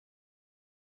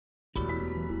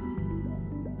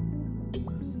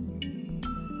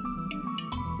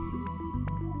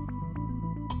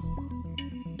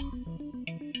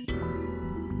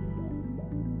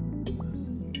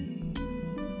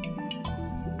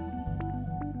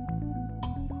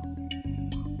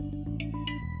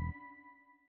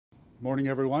Morning,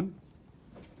 everyone.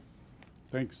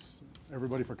 Thanks,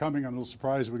 everybody, for coming. I'm a little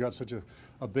surprised we got such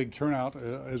a big turnout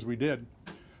as we did.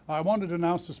 I wanted to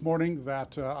announce this morning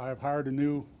that I've hired a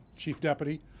new chief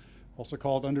deputy, also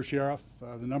called under sheriff,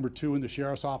 the number 2 in the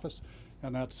sheriff's office,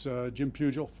 and that's Jim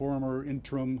Pugel, former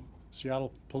interim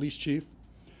Seattle police chief.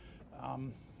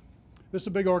 This is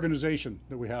a big organization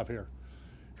that we have here.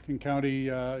 King County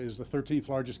is the 13th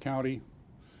largest county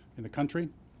in the country.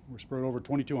 We're spread over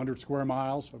 2,200 square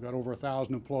miles. I've got over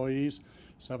 1,000 employees.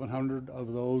 700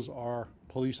 of those are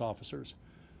police officers.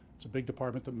 It's a big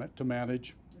department to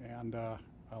manage, and I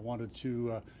wanted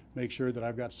to make sure that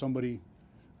I've got somebody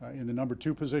in the number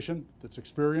 2 position that's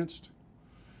experienced,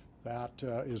 that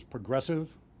is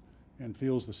progressive, and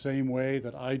feels the same way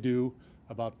that I do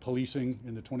about policing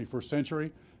in the 21st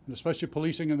century, and especially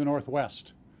policing in the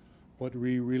Northwest, what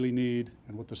we really need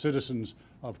and what the citizens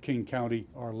of King County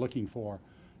are looking for.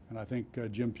 And I think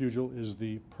Jim Pugel is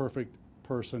the perfect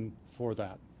person for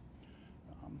that.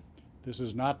 This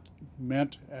is not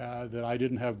meant that I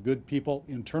didn't have good people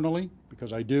internally,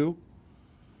 because I do.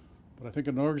 But I think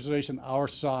an organization our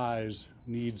size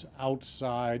needs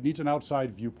an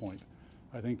outside viewpoint.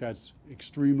 I think that's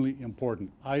extremely important.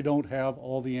 I don't have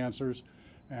all the answers,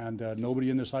 and nobody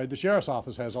inside the sheriff's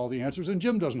office has all the answers, and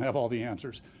Jim doesn't have all the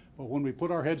answers. But when we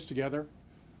put our heads together,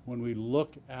 when we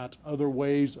look at other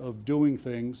ways of doing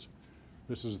things,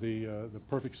 this is the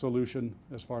perfect solution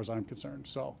as far as I'm concerned.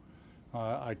 So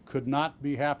I could not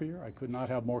be happier. I could not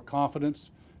have more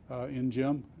confidence in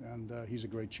Jim, and he's a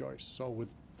great choice. So with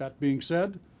that being said,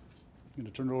 I'm going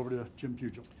to turn it over to Jim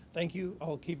Pugel. Thank you.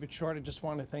 I'll keep it short. I just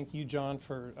want to thank you, John,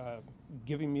 for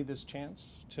giving me this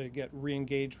chance to get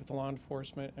re-engaged with law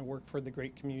enforcement and work for the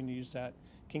great communities that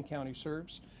King County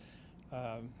serves.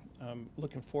 I'm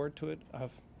looking forward to it.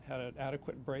 I've had an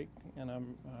adequate break, and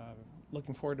I'm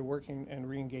looking forward to working and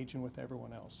re-engaging with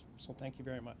everyone else. So thank you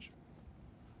very much.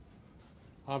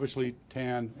 Obviously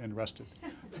tan and rested.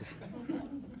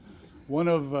 One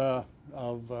of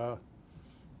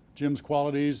Jim's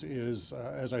qualities is,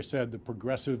 as I said, the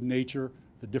progressive nature,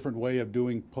 the different way of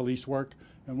doing police work,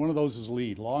 and one of those is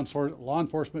LEAD, Law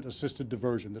Enforcement Assisted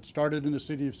Diversion, that started in the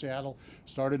city of Seattle,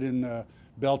 started in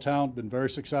Belltown, been very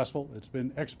successful. It's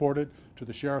been exported to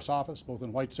the sheriff's office, both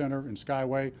in White Center and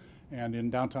Skyway, and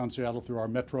in downtown Seattle through our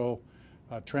Metro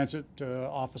transit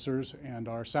officers and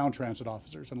our Sound Transit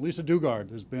officers. And Lisa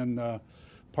Dugard has been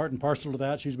part and parcel to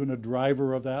that. She's been a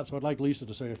driver of that, so I'd like Lisa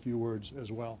to say a few words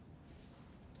as well.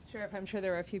 Sheriff, I'm sure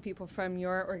there were a few people from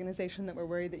your organization that were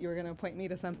worried that you were going to appoint me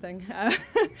to something.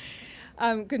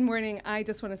 Good morning. I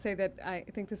just want to say that I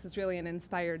think this is really an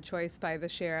inspired choice by the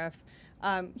sheriff.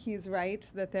 He's right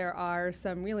that there are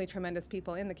some really tremendous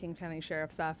people in the King County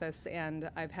Sheriff's Office, and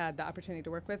I've had the opportunity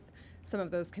to work with some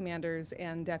of those commanders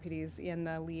and deputies in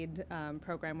the LEAD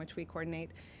program, which we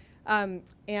coordinate. And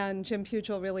Jim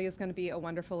Pugel really is going to be a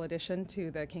wonderful addition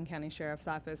to the King County Sheriff's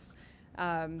Office.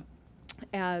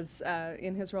 As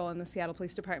in his role in the Seattle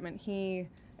Police Department, he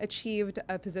achieved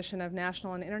a position of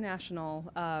national and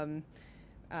international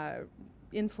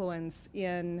influence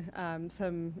in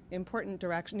some important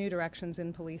new directions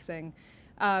in policing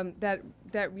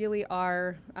that really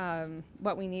are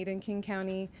what we need in King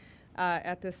County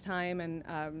at this time,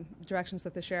 and directions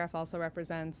that the sheriff also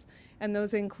represents. And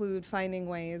those include finding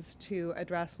ways to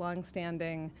address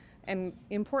longstanding and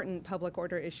important public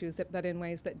order issues, but in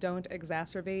ways that don't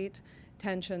exacerbate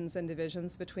tensions and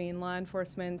divisions between law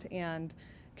enforcement and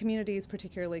communities,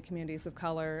 particularly communities of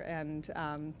color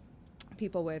and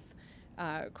people with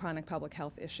chronic public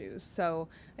health issues. So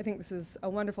I think this is a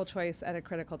wonderful choice at a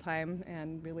critical time,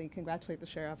 and really congratulate the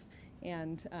sheriff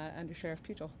and Under Sheriff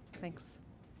Pugel. Thanks.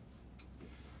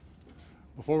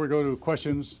 Before we go to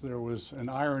questions, there was an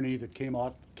irony that came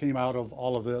out of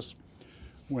all of this.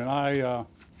 When I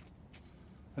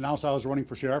announced I was running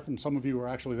for sheriff, and some of you were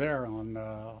actually there on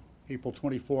April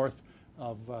 24th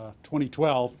of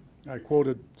 2012, I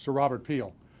quoted Sir Robert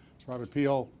Peel. Sir Robert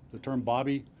Peel, the term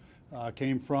Bobby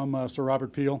came from Sir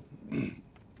Robert Peel,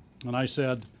 and I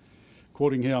said,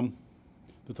 quoting him,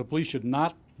 that the police should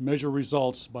not measure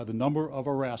results by the number of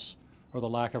arrests or the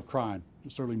lack of crime.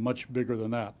 It's certainly much bigger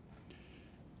than that.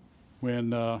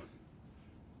 When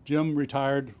Jim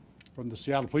retired from the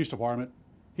Seattle Police Department,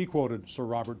 he quoted Sir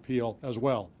Robert Peel as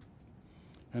well.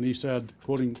 And he said,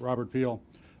 quoting Robert Peel,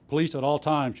 "Police at all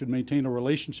times should maintain a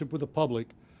relationship with the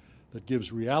public that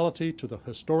gives reality to the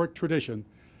historic tradition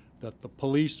that the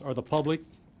police are the public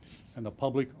and the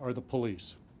public are the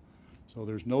police." So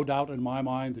there's no doubt in my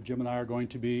mind that Jim and I are going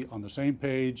to be on the same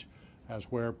page as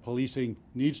where policing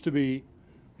needs to be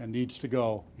and needs to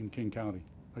go in King County.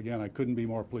 Again, I couldn't be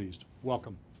more pleased.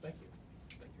 Welcome. Thank you.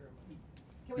 Thank you very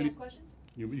much. Can we ask questions?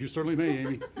 You certainly may,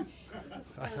 Amy. This is,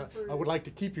 I would like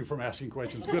to keep you from asking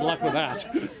questions. Good luck with that.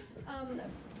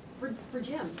 For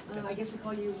Jim, I guess we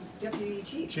call you Deputy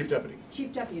Chief. Chief Deputy.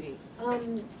 Chief Deputy.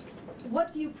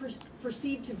 What do you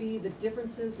perceive to be the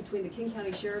differences between the King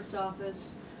County Sheriff's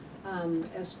Office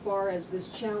as far as this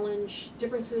challenge,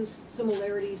 differences,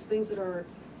 similarities, things that are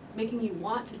making you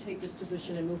want to take this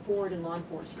position and move forward in law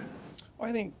enforcement? Well,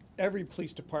 I think every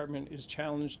police department is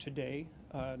challenged today.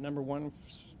 Number one, in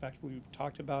fact, we've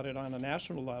talked about it on a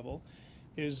national level,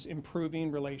 is improving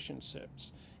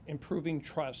relationships, improving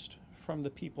trust from the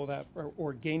people that,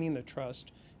 or gaining the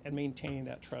trust and maintaining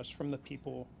that trust from the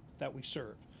people that we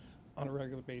serve on a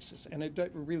regular basis. And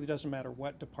it really doesn't matter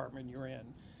what department you're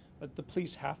in, but the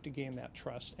police have to gain that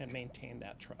trust and maintain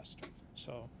that trust.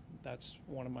 So that's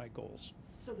one of my goals.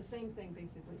 So the same thing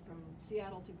basically, from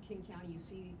Seattle to King County, you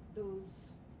see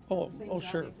those Oh, the same oh, job,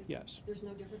 sure, basically? yes. There's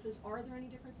no differences? Are there any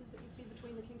differences that you see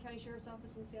between the King County Sheriff's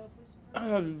Office and Seattle Police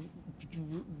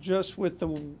Department? Just with the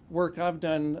work I've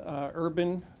done,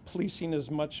 urban policing is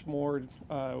much more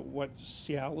what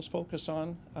Seattle is focused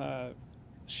on.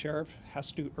 Sheriff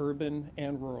has to do urban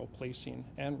and rural policing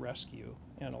and rescue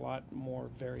and a lot more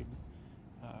varied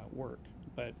work.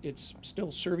 But it's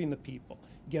still serving the people,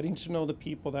 getting to know the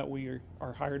people that we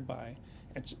are hired by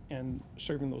and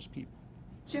serving those people.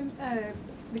 Jim,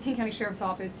 the King County Sheriff's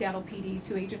Office, Seattle PD,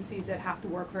 two agencies that have to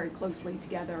work very closely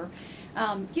together.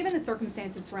 Given the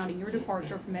circumstances surrounding your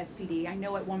departure from SPD, I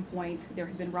know at one point there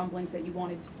had been rumblings that you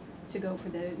wanted to go for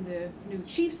the new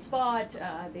chief spot.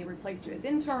 They replaced you as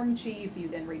interim chief. You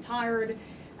then retired.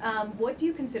 What do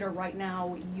you consider right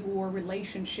now your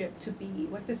relationship to be?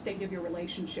 What's the state of your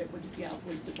relationship with the Seattle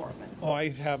Police Department? Oh, I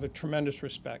have a tremendous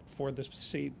respect for the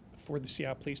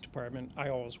Seattle Police Department. I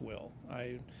always will.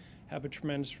 I have a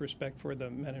tremendous respect for the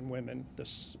men and women, the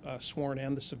sworn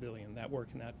and the civilian that work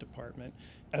in that department,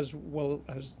 as well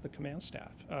as the command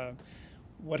staff.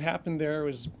 What happened there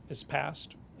is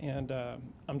past, and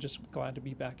I'm just glad to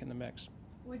be back in the mix.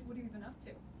 What have you been up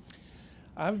to?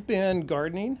 I've been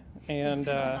gardening and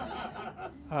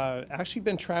actually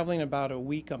been traveling about a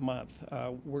week a month,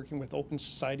 working with Open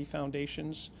Society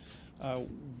Foundations,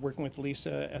 working with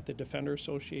Lisa at the Defender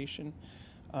Association,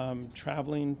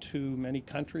 traveling to many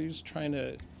countries, trying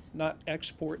to not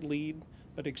export LEAD,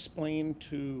 but explain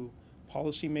to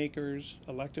policymakers,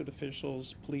 elected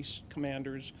officials, police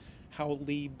commanders, how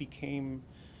LEAD became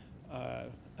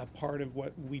a part of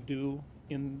what we do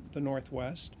in the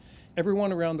Northwest.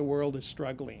 Everyone around the world is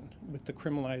struggling with the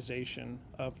criminalization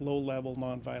of low-level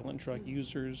nonviolent drug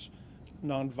users,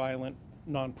 nonviolent,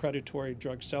 non-predatory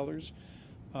drug sellers.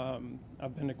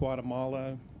 I've been to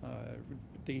Guatemala,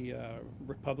 the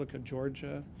Republic of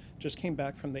Georgia. Just came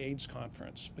back from the AIDS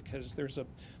conference because there's a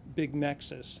big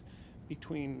nexus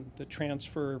between the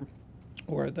transfer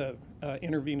or the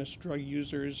intravenous drug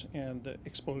users and the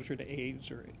exposure to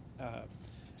AIDS or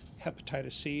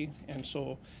hepatitis C. And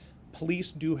so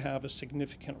police do have a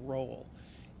significant role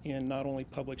in not only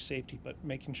public safety, but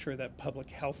making sure that public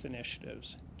health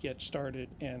initiatives get started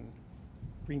and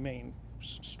remain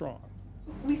strong.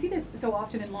 We see this so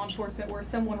often in law enforcement where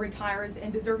someone retires,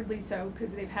 and deservedly so,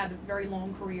 because they've had very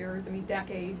long careers, I mean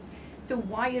decades. So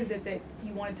why is it that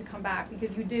you wanted to come back?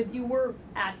 Because you were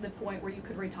at the point where you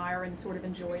could retire and sort of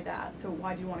enjoy that. So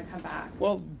why do you want to come back?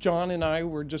 Well, John and I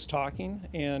were just talking,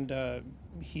 and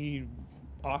he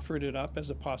offered it up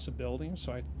as a possibility,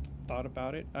 so I thought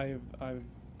about it.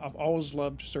 I've always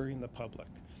loved serving the public,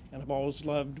 and I've always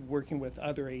loved working with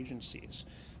other agencies,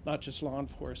 not just law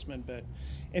enforcement, but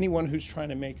anyone who's trying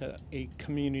to make a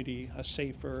community a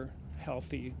safer,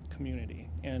 healthy community,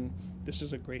 and this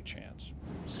is a great chance.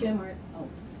 Jim,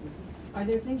 are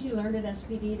there things you learned at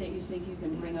SPD that you think you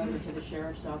can bring over to the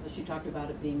Sheriff's Office? You talked about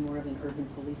it being more of an urban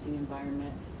policing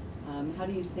environment. How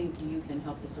do you think you can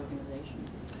help this organization?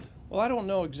 Well, I don't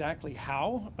know exactly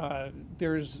how.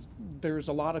 There's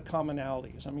a lot of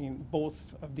commonalities. I mean,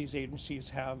 both of these agencies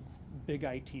have big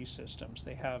IT systems.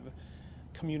 They have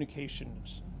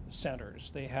communications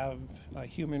centers. They have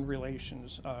human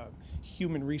relations,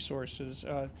 human resources.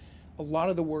 A lot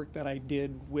of the work that I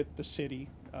did with the city,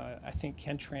 I think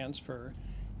can transfer,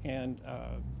 and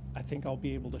I think I'll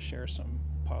be able to share some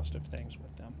positive things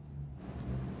with them.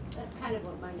 That's kind of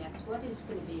what my next, what is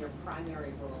going to be your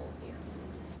primary role here?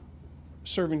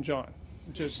 Serving John,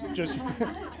 just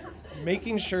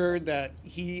making sure that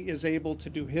he is able to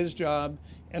do his job,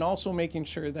 and also making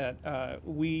sure that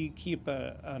we keep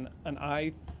an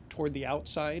eye toward the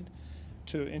outside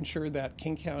to ensure that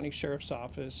King County Sheriff's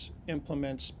Office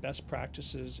implements best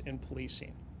practices in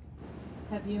policing.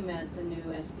 Have you met the new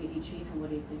SPD chief, and what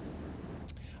do you think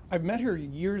of her? I've met her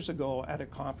years ago at a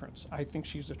conference. I think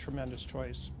she's a tremendous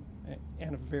choice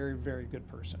and a very, very good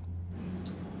person.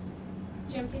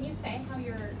 Jim, can you say how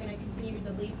you're going to continue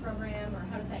the LEAD program, or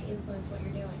how does that influence what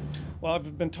you're doing? Well,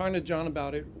 I've been talking to John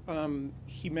about it.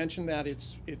 He mentioned that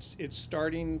it's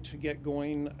starting to get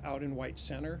going out in White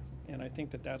Center, and I think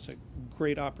that that's a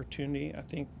great opportunity. I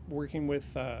think working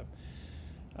with the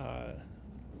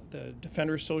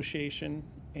Defender Association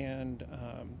and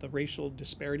the Racial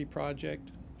Disparity Project,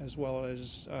 as well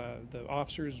as the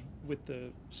officers with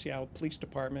the Seattle Police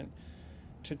Department,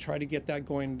 to try to get that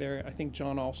going there. I think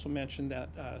John also mentioned that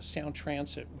Sound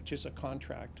Transit, which is a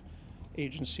contract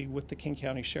agency with the King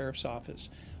County Sheriff's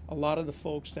Office. A lot of the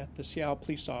folks that the Seattle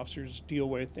police officers deal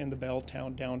with in the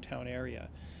Belltown downtown area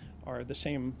are the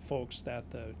same folks that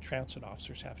the transit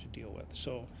officers have to deal with.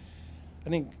 So I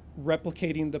think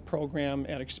replicating the program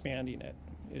and expanding it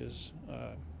is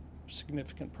a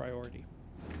significant priority.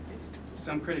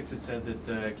 Some critics have said that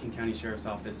the King County Sheriff's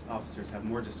Office officers have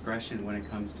more discretion when it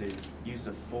comes to use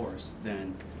of force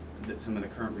than some of the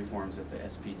current reforms at the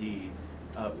SPD.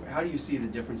 How do you see the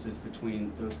differences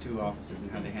between those two offices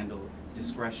and how they handle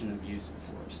discretion of use of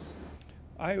force?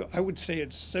 I would say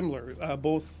it's similar.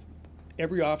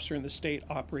 Every officer in the state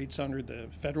operates under the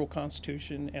federal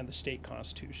constitution and the state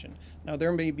constitution. Now,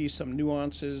 there may be some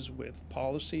nuances with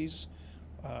policies,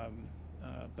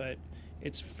 but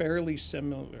it's fairly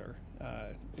similar.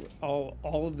 All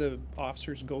of the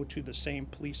officers go to the same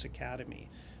police academy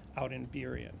out in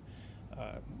Burien.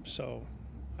 So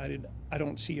I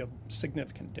don't see a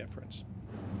significant difference.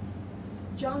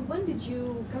 John, when did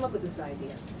you come up with this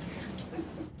idea?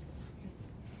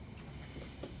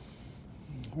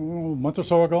 A month or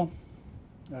so ago.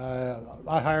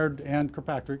 I hired Ann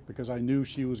Kirkpatrick because I knew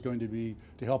she was going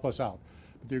to help us out.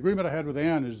 But the agreement I had with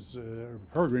Ann is,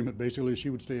 her agreement basically is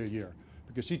she would stay a year,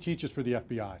 because she teaches for the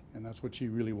FBI, and that's what she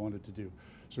really wanted to do.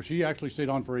 So she actually stayed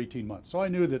on for 18 months. So I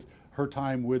knew that her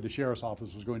time with the Sheriff's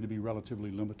Office was going to be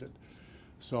relatively limited.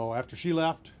 So after she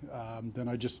left, then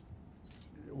I just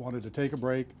wanted to take a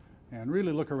break and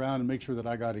really look around and make sure that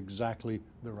I got exactly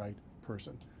the right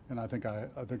person. And I think I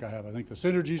have. I think the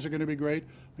synergies are going to be great.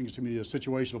 I think it's going to be a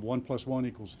situation of 1 +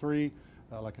 1 = 3.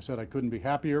 Like I said, I couldn't be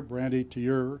happier. Brandy, to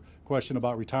your question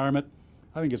about retirement,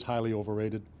 I think it's highly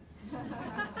overrated.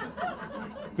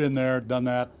 Been there, done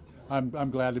that. I'm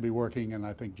glad to be working, and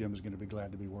I think Jim is going to be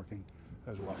glad to be working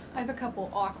as well. I have a couple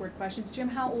awkward questions. Jim,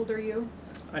 how old are you?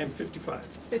 I am 55.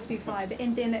 55.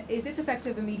 And then is this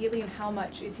effective immediately, and how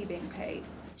much is he being paid?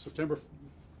 September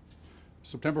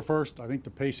 1st, I think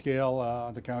the pay scale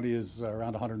on the county is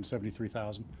around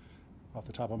 $173,000 off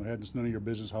the top of my head. It's none of your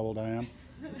business how old I am.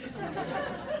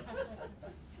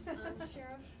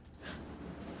 Sheriff?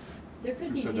 There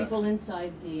could be people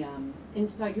inside the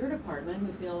inside your department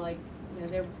who feel like, you know,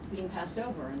 they're being passed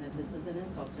over and that this is an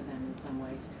insult to them in some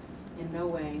ways. In no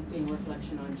way being a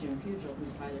reflection on Jim Pugel,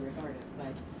 who's highly regarded.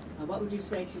 But what would you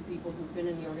say to people who've been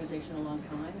in the organization a long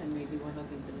time and maybe were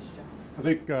hoping for this job?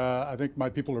 I think my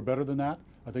people are better than that.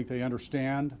 I think they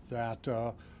understand that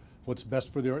what's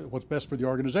best for the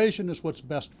organization is what's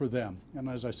best for them. And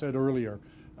as I said earlier,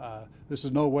 this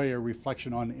is no way a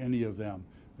reflection on any of them.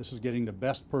 This is getting the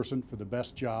best person for the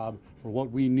best job for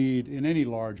what we need in any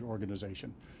large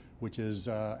organization, which is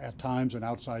at times an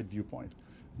outside viewpoint.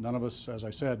 None of us, as I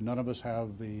said, none of us have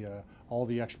all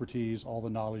the expertise, all the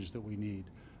knowledge that we need.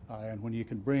 And when you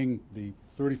can bring the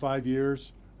 35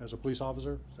 years as a police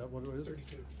officer, is that what it is?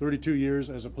 32. 32 years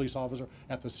as a police officer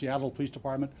at the Seattle Police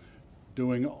Department,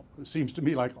 doing, it seems to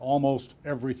me, like almost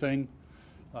everything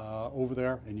over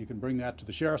there, and you can bring that to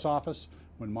the Sheriff's Office,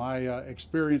 when my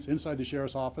experience inside the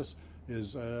Sheriff's Office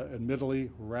is admittedly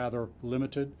rather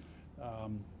limited.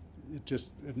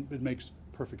 It makes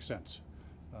perfect sense.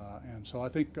 And so I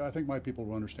think my people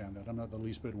will understand that. I'm not the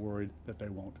least bit worried that they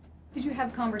won't. Did you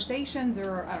have conversations,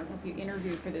 or I don't know if you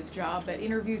interviewed for this job, but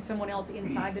interview someone else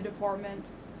inside the department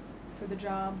for the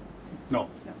job? No.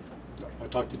 I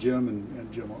talked to Jim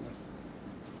and Jim only.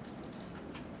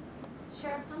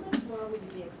 Sheriff, how much more would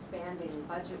you be expanding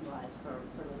budget-wise for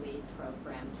the LEAD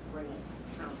program to bring it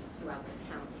throughout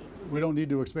the county? We don't need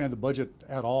to expand the budget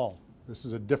at all. This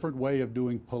is a different way of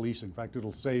doing policing. In fact,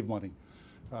 it'll save money.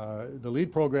 The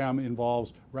LEAD program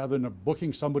involves, rather than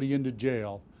booking somebody into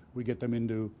jail, we get them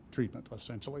into treatment,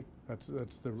 essentially. That's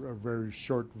a very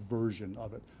short version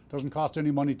of it. Doesn't cost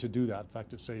any money to do that. In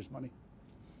fact, it saves money.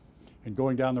 And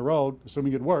going down the road,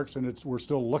 assuming it works, and we're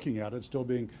still looking at it, still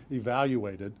being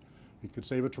evaluated, it could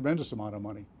save a tremendous amount of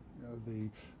money. You know,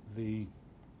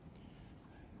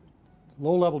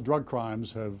 low-level drug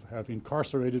crimes have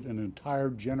incarcerated an entire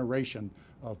generation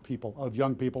of people, of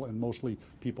young people, and mostly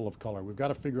people of color. We've got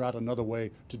to figure out another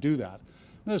way to do that.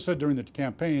 And as I said during the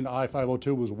campaign,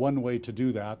 I-502 was one way to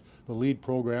do that. The LEAD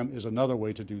program is another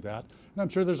way to do that. And I'm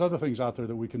sure there's other things out there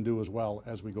that we can do as well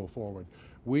as we go forward.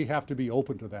 We have to be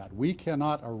open to that. We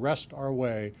cannot arrest our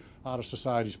way out of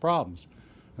society's problems.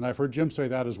 And I've heard Jim say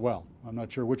that as well. I'm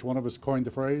not sure which one of us coined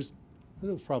the phrase. It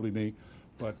was probably me.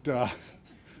 But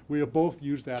we have both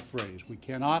used that phrase. We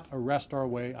cannot arrest our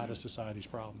way out of society's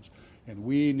problems. And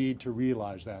we need to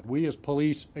realize that. We as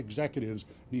police executives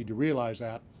need to realize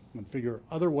that and figure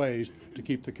other ways to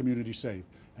keep the community safe.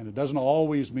 And it doesn't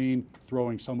always mean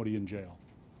throwing somebody in jail.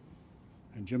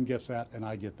 And Jim gets that, and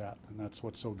I get that. And that's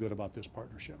what's so good about this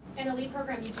partnership. In the LEAD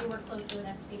program, you do work closely with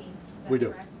SPD, is that We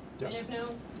do. correct? Yes. And there's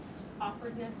no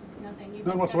awkwardness, nothing? You've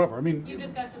None discussed- whatsoever. I mean, You've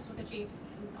discussed this with the chief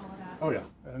and all of that? oh yeah,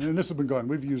 and this has been going.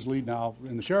 We've used LEAD now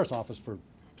in the sheriff's office for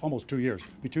almost 2 years.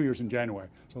 It'll be 2 years in January,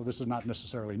 so this is not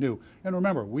necessarily new. And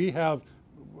remember, we have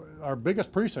our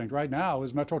biggest precinct right now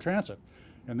is Metro Transit,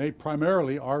 and they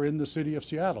primarily are in the city of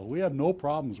Seattle. We have no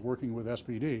problems working with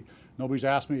SPD. Nobody's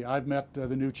asked me. I've met the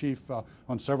new chief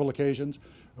on several occasions.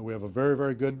 We have a very,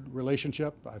 very good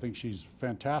relationship. I think she's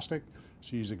fantastic.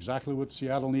 She's exactly what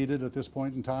Seattle needed at this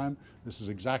point in time. This is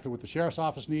exactly what the sheriff's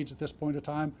office needs at this point in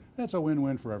time. It's a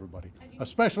win-win for everybody,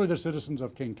 especially the citizens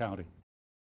of King County.